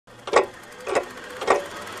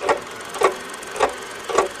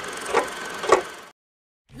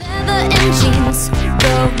and jeans.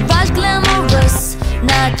 The rush glamorous,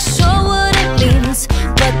 not sure what it means,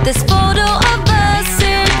 but this photo of us,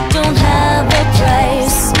 it don't have a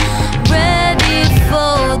price. Ready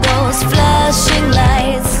for those flashing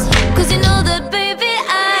lights, 'cause you know that, baby,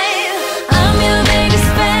 I'm your biggest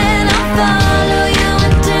fan. I'll follow you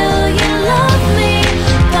until you love me.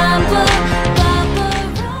 Paparazzi.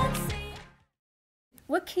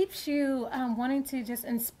 What keeps you wanting to just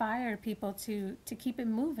inspire people to keep it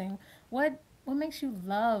moving? What makes you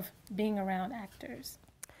love being around actors?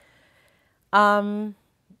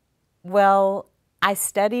 Well, I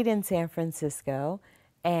studied in San Francisco,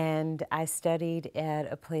 and I studied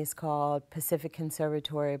at a place called Pacific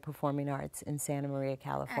Conservatory of Performing Arts in Santa Maria,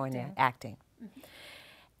 California, acting.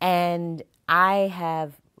 And I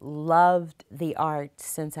have loved the art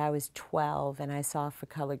since I was 12, and I saw For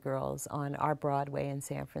Colored Girls on our Broadway in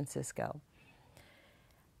San Francisco.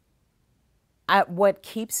 What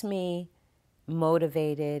keeps me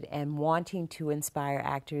motivated and wanting to inspire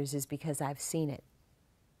actors is because I've seen it.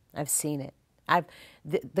 I've seen it.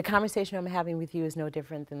 The conversation I'm having with you is no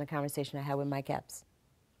different than the conversation I had with Mike Epps,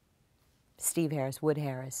 Steve Harris, Wood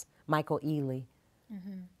Harris, Michael Ealy,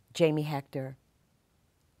 Jamie Hector,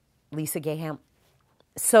 Lisa Gay Ham.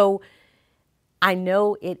 So I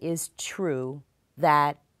know it is true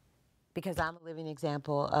that, because I'm a living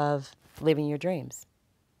example of living your dreams.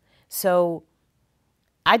 So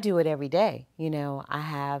I do it every day. You know, I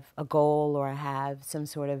have a goal or I have some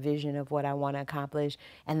sort of vision of what I want to accomplish,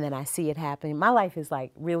 and then I see it happening. My life is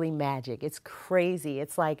like really magic. It's crazy.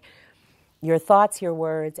 It's like your thoughts, your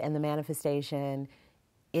words, and the manifestation.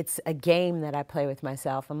 It's a game that I play with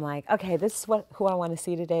myself. I'm like, okay, this is who I want to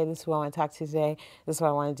see today. This is who I want to talk to today. This is what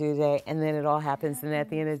I want to do today. And then it all happens. And at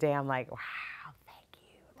the end of the day, I'm like, wow, thank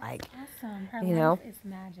you. Like, Awesome. Her you life know, is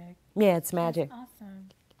magic. yeah, it's magic. That's awesome.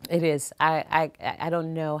 It is. I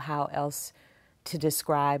don't know how else to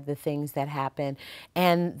describe the things that happen.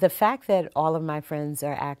 And the fact that all of my friends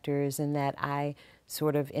are actors and that I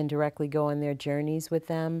sort of indirectly go on their journeys with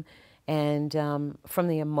them, and from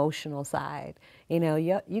the emotional side, you know,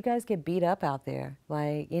 you guys get beat up out there.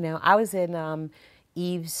 Like, you know, I was in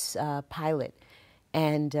Eve's pilot,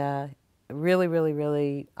 and really, really,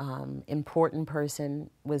 really important person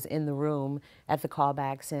was in the room at the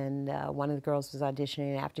callbacks, and one of the girls was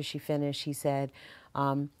auditioning, and after she finished, she said,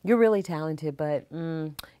 you're really talented, but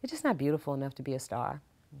you're just not beautiful enough to be a star.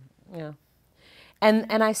 You know?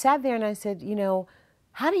 And I sat there and I said, you know,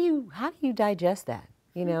 how do you digest that?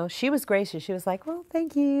 You know, she was gracious. She was like, well,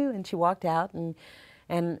 thank you. And she walked out, and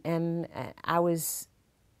I was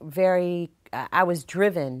I was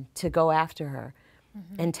driven to go after her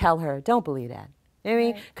and tell her, don't believe that. You know what I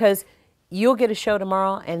mean? Because you'll get a show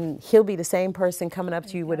tomorrow, and he'll be the same person coming up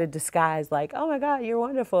to you with a disguise like, oh, my God, you're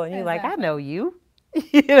wonderful. And you're like, I know you.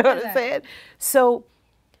 You know what I'm saying? So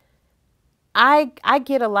I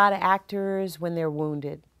get a lot of actors when they're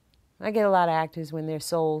wounded. I get a lot of actors when their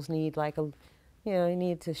souls need like you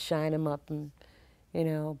need to shine them up and, you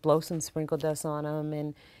know, blow some sprinkle dust on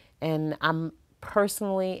them. And I'm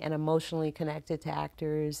personally and emotionally connected to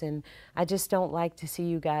actors, and I just don't like to see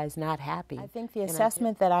you guys not happy. I think the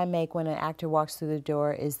assessment that I make when an actor walks through the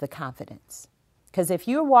door is the confidence. Because if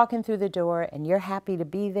you're walking through the door and you're happy to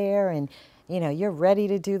be there and, you know, you're ready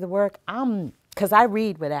to do the work, because I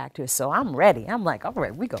read with actors, so I'm ready. I'm like, all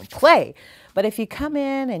right, we're going to play. But if you come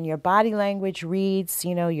in and your body language reads,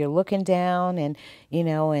 you know, you're looking down and, you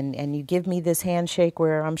know, and you give me this handshake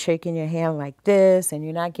where I'm shaking your hand like this and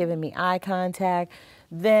you're not giving me eye contact,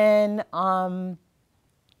 then I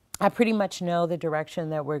pretty much know the direction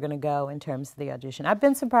that we're going to go in terms of the audition. I've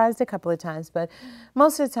been surprised a couple of times, but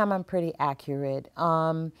most of the time I'm pretty accurate.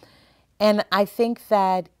 And I think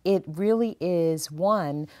that it really is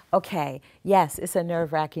one, okay, yes, it's a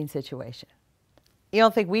nerve-wracking situation. You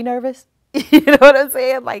don't think we nervous? You know what I'm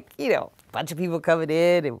saying? Like, you know, a bunch of people coming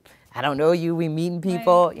in, and I don't know you, we meeting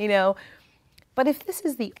people, right. You know. But if this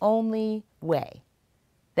is the only way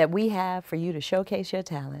that we have for you to showcase your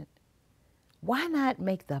talent, why not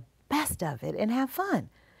make the best of it and have fun?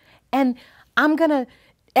 And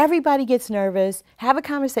everybody gets nervous. Have a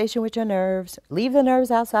conversation with your nerves. Leave the nerves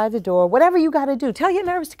outside the door. Whatever you got to do. Tell your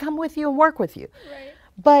nerves to come with you and work with you. Right.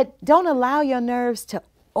 But don't allow your nerves to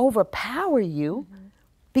overpower you,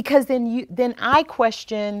 because then I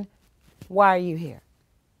question, why are you here?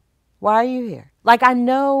 Why are you here? Like, I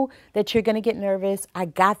know that you're going to get nervous. I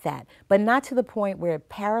got that. But not to the point where it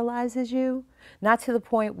paralyzes you. Not to the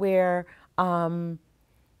point where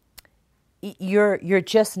you're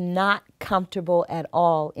just not comfortable at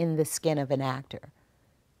all in the skin of an actor,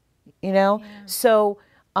 you know? Yeah. So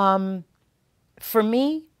for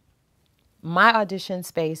me, my audition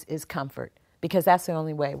space is comfort, because that's the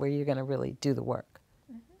only way where you're going to really do the work.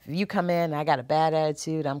 If you come in, I got a bad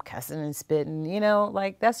attitude, I'm cussing and spitting, you know,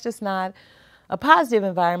 like that's just not a positive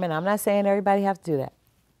environment. I'm not saying everybody have to do that.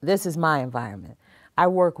 This is my environment. I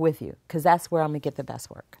work with you because that's where I'm going to get the best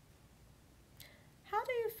work. How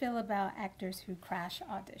do you feel about actors who crash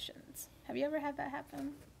auditions? Have you ever had that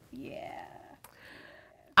happen? Yeah.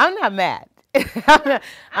 I'm not mad. I'm not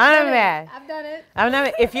mad. I've done it. I'm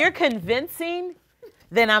not. If you're convincing,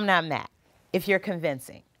 then I'm not mad. If you're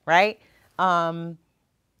convincing, right?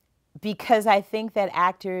 Because I think that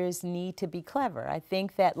actors need to be clever. I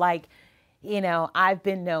think that, like, you know, I've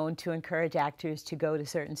been known to encourage actors to go to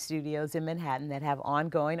certain studios in Manhattan that have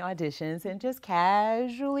ongoing auditions and just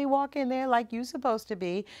casually walk in there like you're supposed to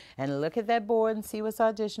be and look at that board and see what's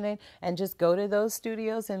auditioning and just go to those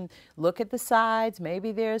studios and look at the sides.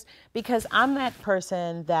 Maybe there's, because I'm that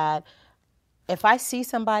person that if I see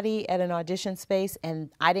somebody at an audition space and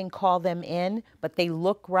I didn't call them in, but they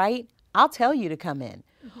look right, I'll tell you to come in.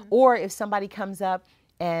 Or if somebody comes up,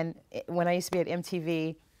 and when I used to be at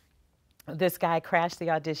MTV, this guy crashed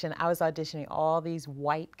the audition. I was auditioning all these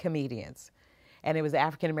white comedians, and it was an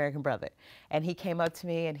African-American brother. And he came up to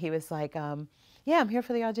me, and he was like, yeah, I'm here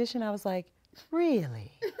for the audition. I was like,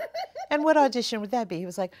 really? And what audition would that be? He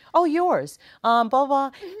was like, oh, yours, blah,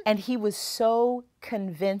 blah. And he was so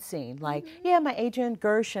convincing, like, yeah, my agent,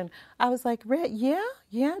 Gersh. And I was like, yeah?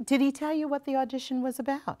 Did he tell you what the audition was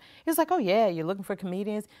about? He was like, oh, yeah, you're looking for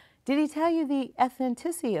comedians. Did he tell you the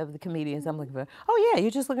authenticity of the comedians I'm looking for? Oh, yeah,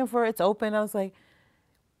 you're just looking for, it's open. I was like,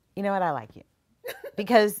 you know what, I like you.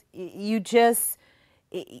 Because you just,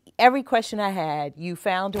 every question I had, you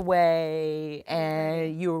found a way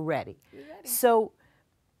and you were ready. So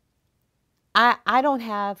I don't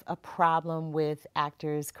have a problem with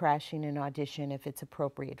actors crashing an audition if it's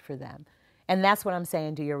appropriate for them. And that's what I'm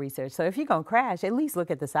saying, do your research. So if you're going to crash, at least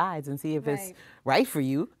look at the sides and see if it's right for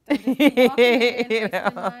you. You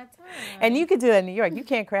know? And you could do that in New York. You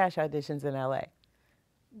can't crash auditions in LA.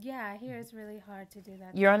 Yeah, here it's really hard to do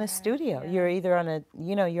that. You're on a studio. Yeah. You're either on a,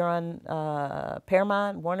 you know, you're on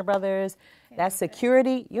Paramount, Warner Brothers. That's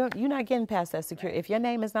security. You're not getting past that security. If your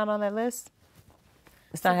name is not on that list,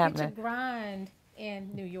 it's not happening. Get your grind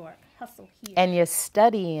in New York. Hustle here. And you're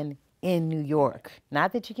studying in New York.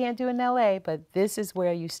 Not that you can't do in LA, but this is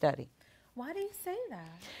where you study. Why do you say that?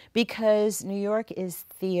 Because New York is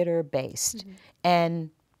theater-based. And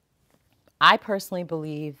I personally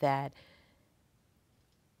believe that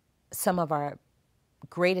some of our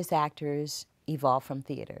greatest actors evolve from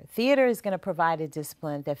theater. Theater is going to provide a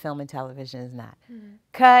discipline that film and television is not.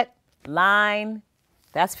 Cut, line,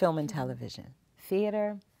 that's film and television.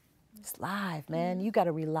 Theater, it's live, man. You got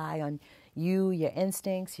to rely on you, your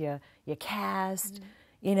instincts, your cast.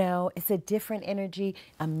 You know, it's a different energy,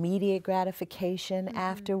 immediate gratification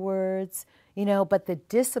afterwards, you know, but the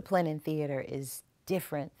discipline in theater is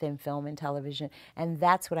different than film and television, and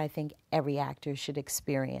that's what I think every actor should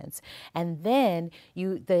experience. And then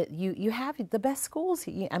you have the best schools.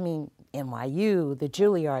 I mean, NYU, the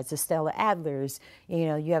Juilliards, the Stella Adlers. You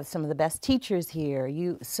know, you have some of the best teachers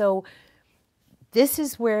here. So this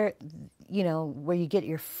is where, you know, where you get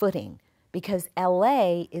your footing, because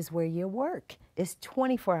LA is where you work. It's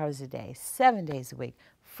 24 hours a day, 7 days a week,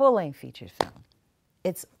 full-length feature film.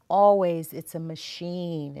 It's always, it's a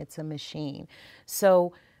machine, it's a machine.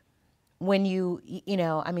 So when you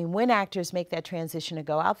know, I mean, when actors make that transition to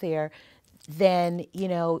go out there, then, you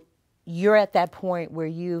know, you're at that point where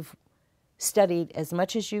you've studied as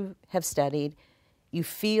much as you have studied. You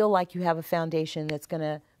feel like you have a foundation that's going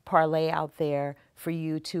to parlay out there for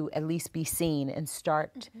you to at least be seen and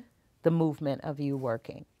start the movement of you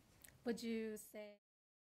working. Would you say...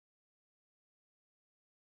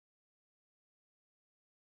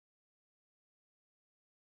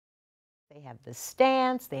 They have the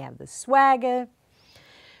stance, they have the swagger.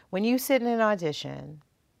 When you sit in an audition,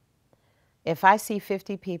 if I see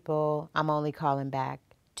 50 people, I'm only calling back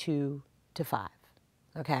 2 to 5,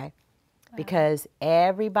 okay? Wow. Because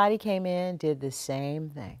everybody came in, did the same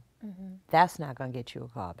thing. That's not going to get you a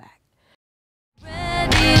call back.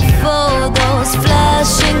 Ready for those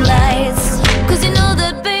flashing lights, 'cause you know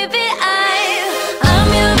that, baby,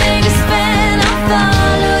 I'm your biggest fan.